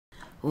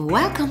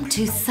Welcome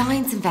to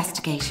Science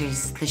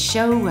Investigators, the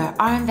show where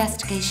our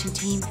investigation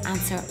team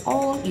answer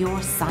all your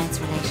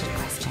science-related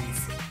questions.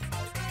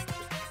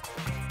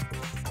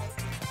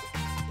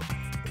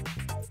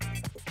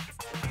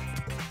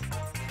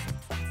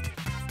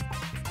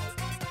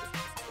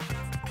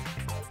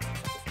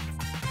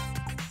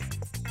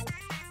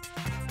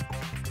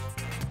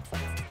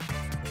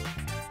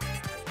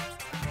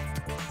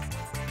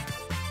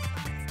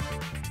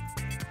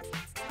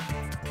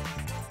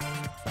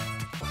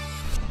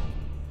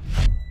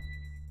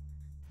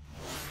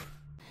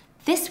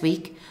 This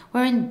week,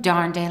 we're in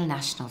Darndale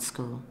National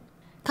School.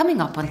 Coming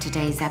up on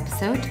today's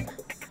episode,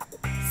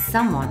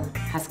 someone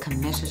has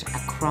committed a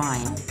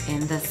crime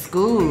in the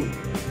school.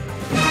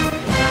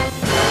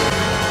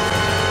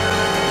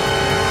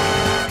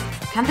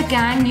 Can the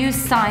gang use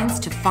science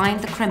to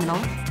find the criminal?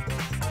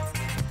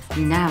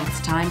 Now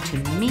it's time to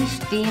meet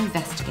the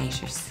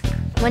investigators.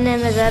 My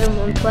name is Adam,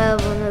 I'm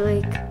 12 and I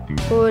like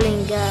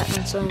hurling,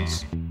 and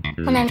science.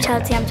 My name's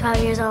Chelsea, I'm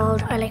 12 years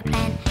old. I like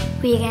playing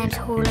video games,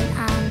 hurling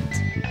and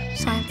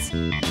science.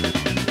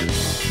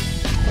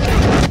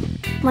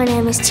 My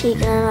name is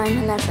Tegan and I'm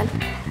 11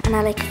 and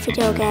I like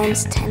video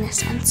games,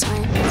 tennis and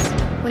science.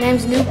 My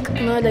name's Luke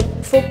and I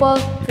like football,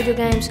 video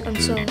games and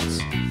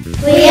science.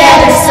 We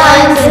are the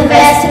Science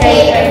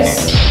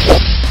Investigators.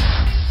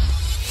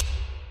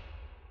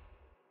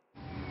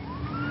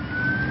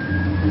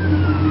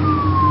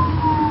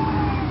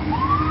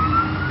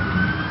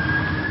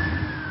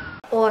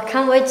 Oh, I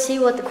can't wait to see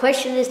what the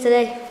question is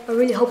today. I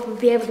really hope we'll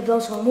be able to blow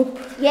some up.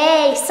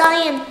 Yay,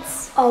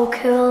 science! Oh,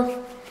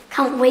 cool.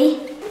 Can't wait.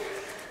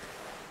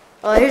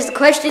 Oh, here's the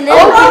question now.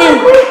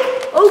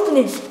 Open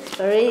it.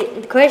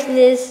 Alright, the question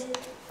is,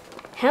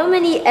 how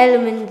many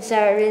elements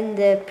are in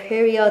the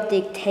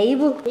periodic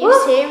table? Are you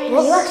serious? What?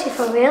 Are you actually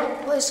for real?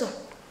 What is it?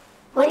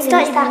 What's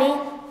that even mean?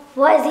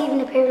 What is even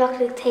a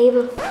periodic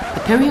table? A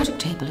periodic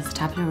table is a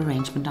tabular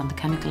arrangement on the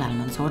chemical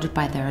elements ordered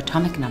by their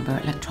atomic number,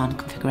 electron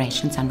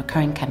configurations and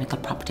recurring chemical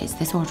properties.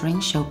 This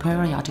ordering shows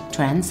periodic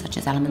trends such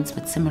as elements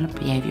with similar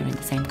behaviour in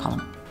the same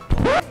column.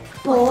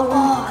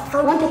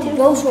 I wanted to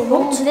blow some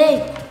up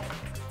today.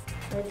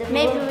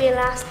 Maybe we'll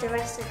ask the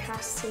rest of the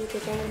class to see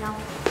if they know.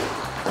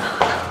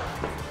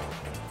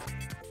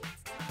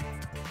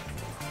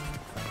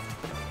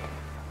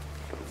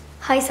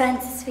 Hi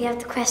scientists, we have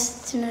the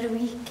question of the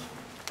week.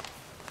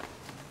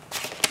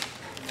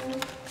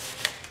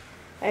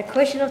 Our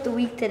question of the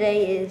week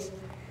today is,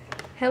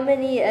 how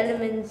many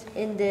elements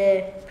in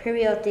the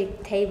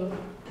periodic table?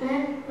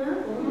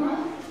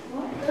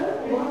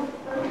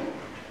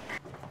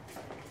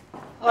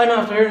 I'm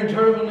after hearing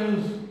terrible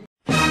news.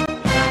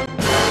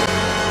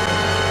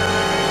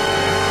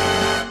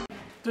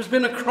 There's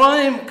been a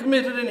crime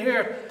committed in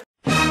here.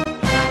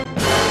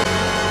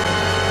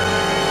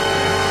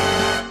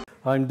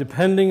 I'm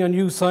depending on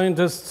you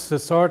scientists to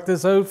sort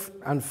this out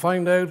and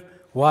find out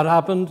what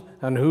happened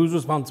and who's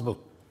responsible.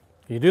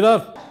 Can you do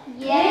that?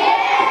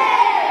 Yes!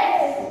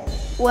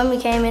 When we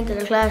came into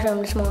the classroom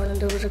this morning,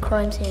 there was a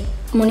crime scene.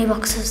 Money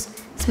boxes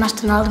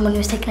smashed and all the money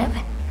was taken out of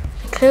it.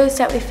 The clues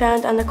that we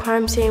found on the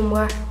crime scene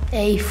were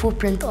A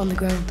footprint on the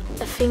ground,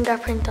 a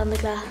fingerprint on the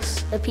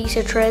glass, a piece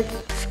of thread,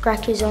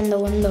 scratches on the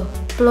window,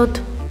 blood,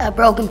 a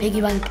broken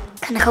piggy bank,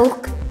 Can of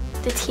Coke?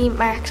 the teeth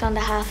marks on the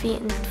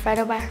half-eaten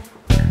Freddo bar.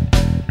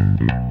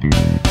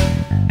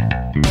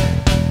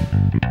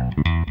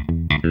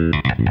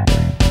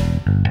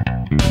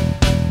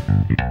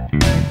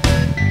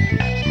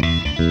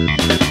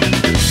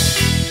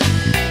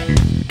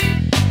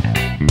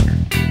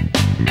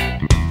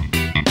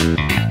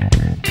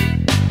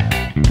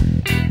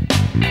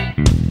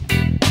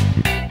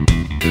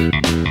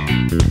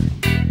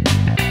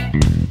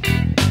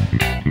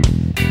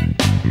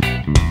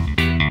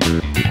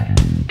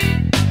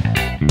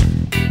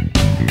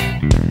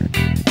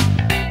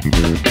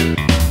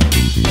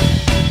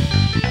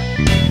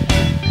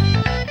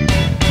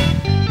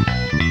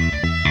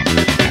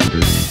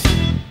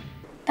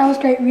 That was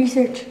great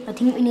research. I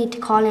think we need to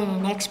call in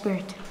an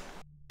expert.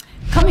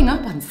 Coming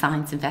up on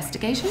Science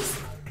Investigators,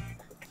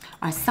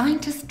 our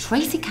scientist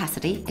Tracy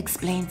Cassidy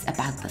explains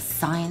about the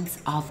science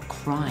of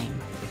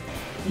crime.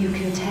 You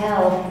can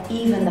tell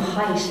even the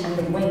height and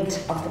the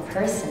weight of the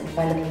person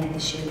by looking at the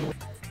shoe.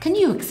 Can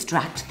you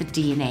extract the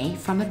DNA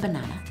from a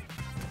banana?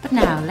 But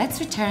now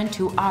let's return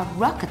to our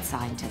rocket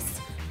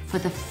scientists for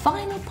the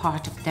final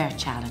part of their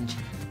challenge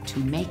to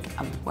make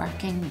a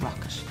working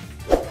rocket.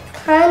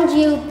 Can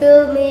you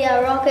build me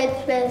a rocket,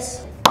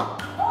 please?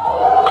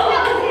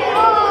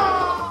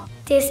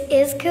 This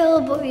is cool,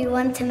 but we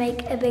want to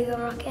make a bigger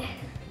rocket.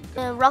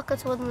 The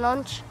rockets wouldn't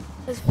launch.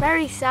 It was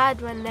very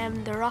sad when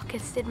the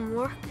rockets didn't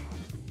work.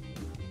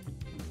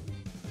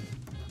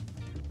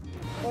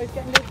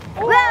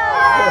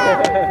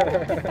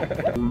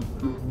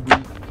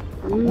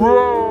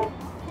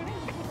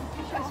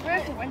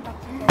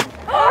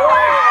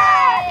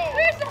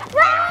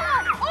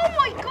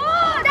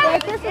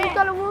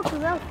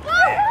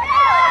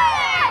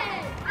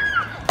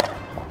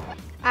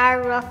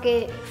 Our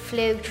rocket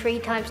flew 3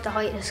 times the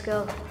height of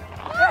school.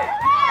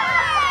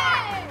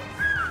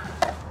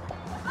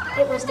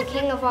 It was the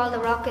king of all the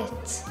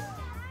rockets.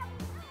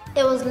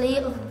 It was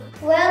lethal.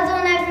 Well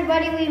done,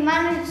 everybody. We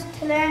managed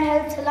to learn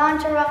how to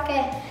launch a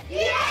rocket.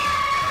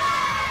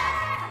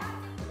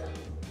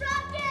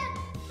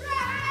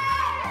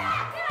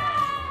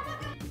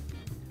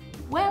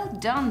 Well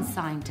done,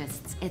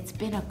 scientists. It's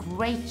been a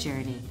great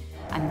journey,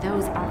 and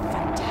those are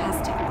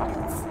fantastic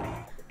rockets.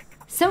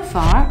 So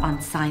far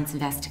on Science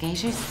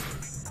Investigators,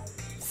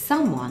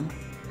 someone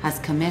has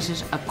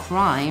committed a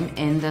crime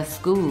in the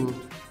school.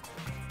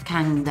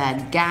 Can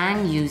the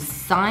gang use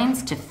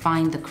science to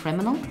find the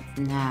criminal?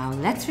 Now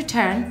let's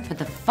return for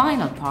the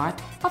final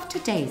part of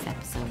today's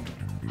episode.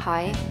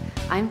 Hi,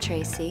 I'm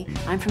Tracy.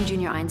 I'm from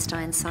Junior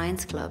Einstein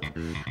Science Club,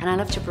 and I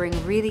love to bring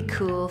really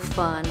cool,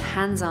 fun,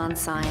 hands-on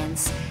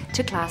science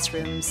to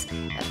classrooms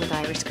with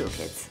Irish school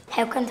kids.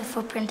 How can the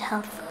footprint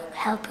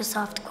help us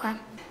solve the crime?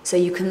 So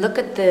you can look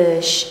at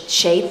the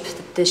shape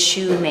that the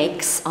shoe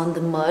makes on the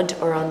mud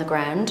or on the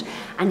ground,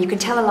 and you can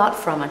tell a lot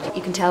from it.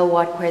 You can tell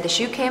where the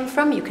shoe came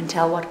from, you can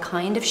tell what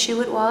kind of shoe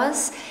it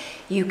was,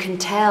 you can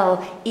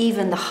tell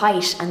even the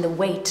height and the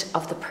weight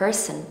of the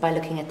person by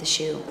looking at the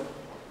shoe.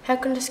 How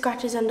can the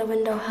scratches on the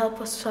window help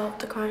us solve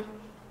the crime?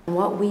 And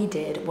what we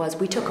did was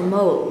we took a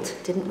mould,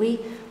 didn't we?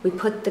 We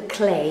put the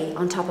clay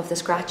on top of the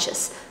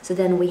scratches, so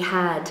then we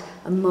had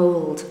a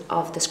mould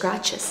of the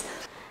scratches.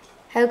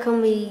 How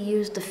can we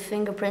use the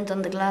fingerprint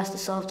on the glass to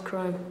solve the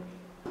crime?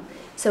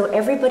 So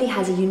everybody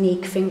has a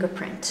unique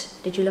fingerprint.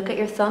 Did you look at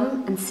your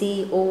thumb and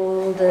see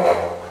all the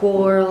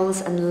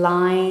whorls and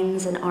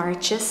lines and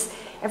arches?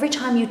 Every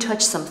time you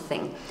touch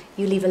something,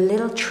 you leave a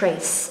little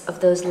trace of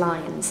those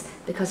lines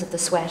because of the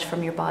sweat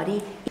from your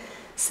body.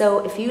 So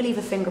if you leave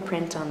a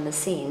fingerprint on the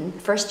scene,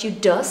 first you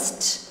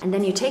dust, and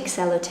then you take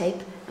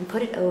sellotape and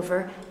put it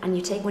over, and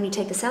when you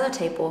take the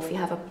sellotape off, you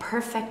have a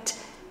perfect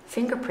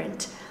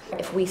fingerprint.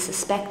 If we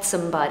suspect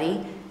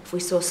somebody, if we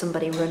saw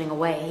somebody running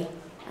away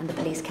and the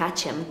police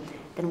catch him,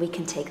 then we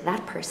can take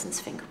that person's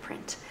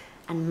fingerprint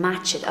and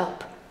match it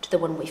up to the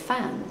one we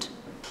found.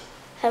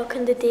 How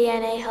can the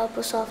DNA help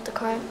us solve the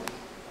crime?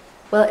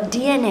 Well,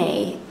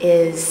 DNA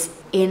is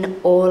in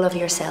all of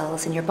your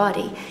cells in your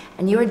body,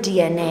 and your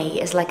DNA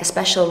is like a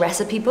special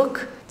recipe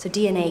book. So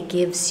DNA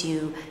gives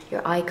you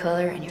your eye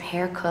colour and your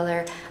hair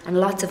colour and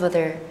lots of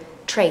other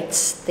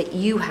traits that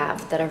you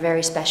have that are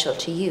very special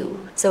to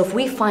you. So if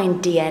we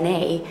find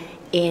DNA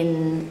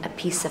in a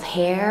piece of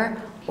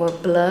hair or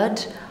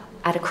blood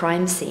at a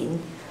crime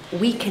scene,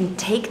 we can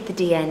take the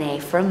DNA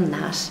from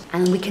that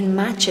and we can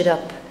match it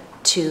up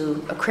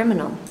to a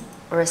criminal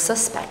or a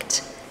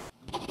suspect.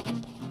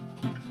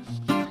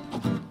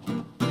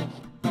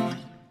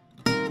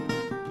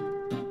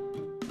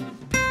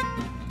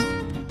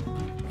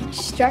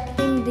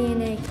 Extracting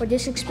DNA. For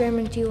this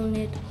experiment you will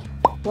need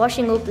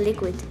Washing up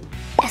liquid.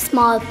 a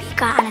small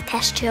beaker and a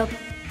test tube,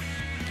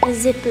 a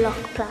Ziploc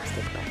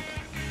plastic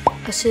bag,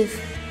 A sieve.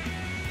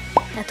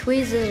 A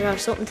tweezers or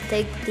something to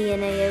take the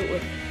DNA out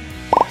with.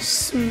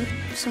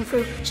 some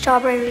fruit,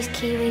 strawberries,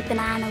 kiwi,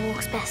 banana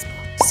works best,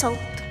 salt.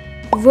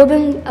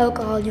 Rubbing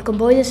alcohol. You can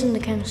buy this in the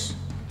chemist,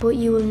 but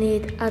you will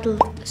need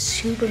adult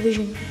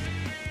supervision.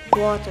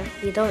 Water.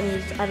 You don't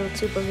need adult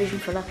supervision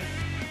for that.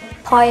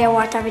 Pour your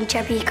water into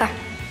your beaker.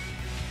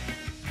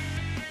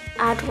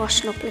 Add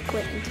washing up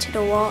liquid into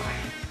the water.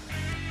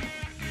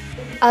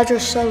 Add your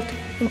salt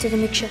into the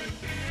mixture.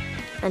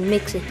 And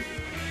mix it.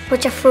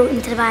 Put your fruit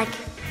into the bag.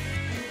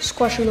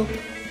 Squash it up.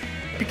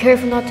 Be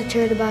careful not to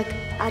tear the bag.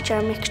 Add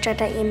your mixture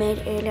that you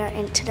made earlier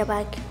into the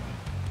bag.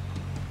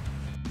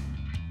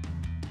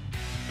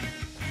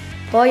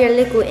 Pour your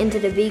liquid into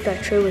the beaker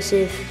through a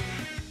sieve.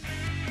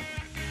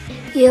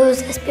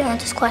 Use a spoon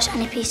to squash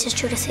any pieces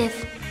through the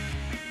sieve.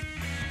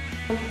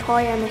 And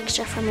pour your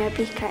mixture from your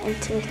beaker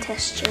into the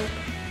test tube.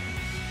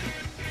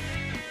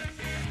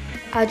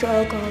 Add your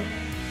alcohol.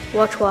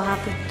 Watch what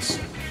happens.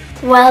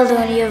 Well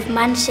done, you've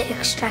managed to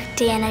extract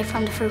DNA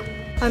from the fruit.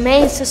 Our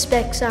main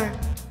suspects are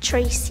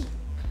Tracy.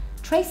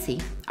 Tracy,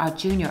 our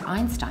junior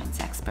Einstein's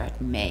expert,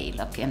 may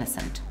look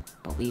innocent,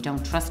 but we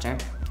don't trust her.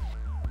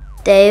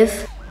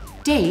 Dave,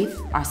 Dave,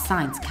 our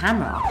science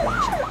camera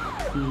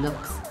operator,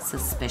 looks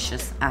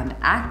suspicious and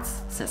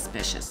acts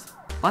suspicious.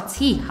 What's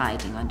he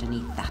hiding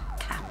underneath that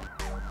cap?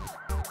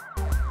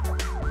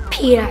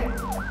 Peter.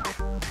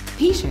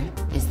 Peter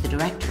is the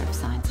director of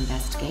Science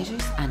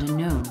Investigators and a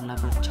known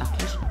lover of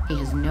chocolate. He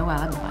has no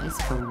alibis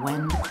for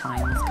when the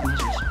crime was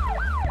committed.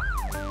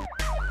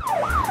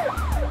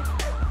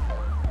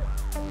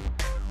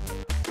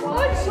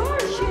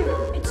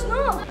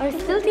 I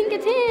still think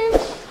it's him.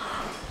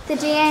 The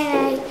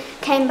DNA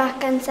came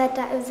back and said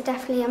that it was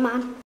definitely a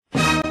man. The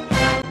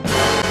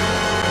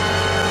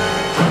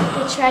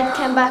thread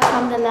came back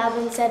from the lab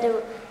and said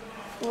it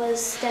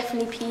was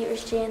definitely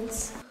Peter's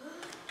genes.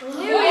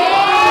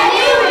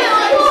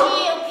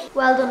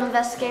 Well done,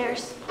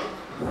 investigators.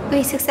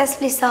 We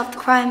successfully solved the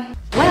crime.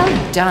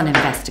 Well done,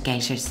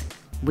 investigators.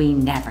 We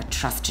never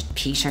trusted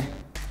Peter.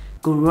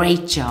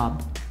 Great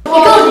job. You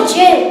go to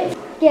jail.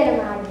 Get him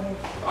out of here.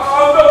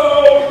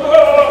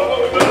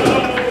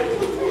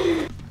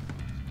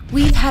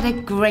 We've had a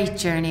great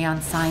journey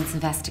on Science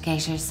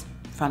Investigators.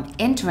 From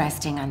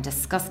interesting and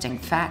disgusting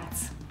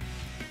facts,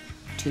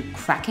 to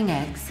cracking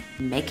eggs,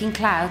 making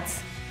clouds,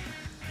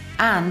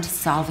 and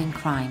solving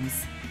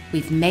crimes.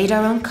 We've made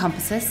our own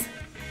compasses,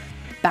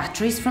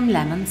 batteries from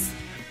lemons,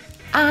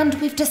 and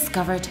we've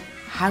discovered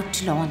how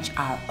to launch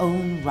our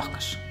own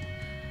rocket.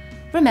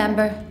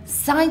 Remember,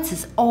 science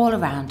is all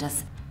around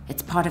us.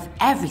 It's part of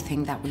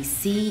everything that we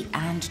see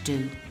and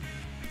do.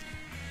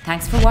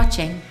 Thanks for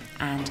watching,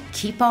 and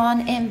keep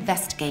on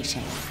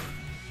investigating.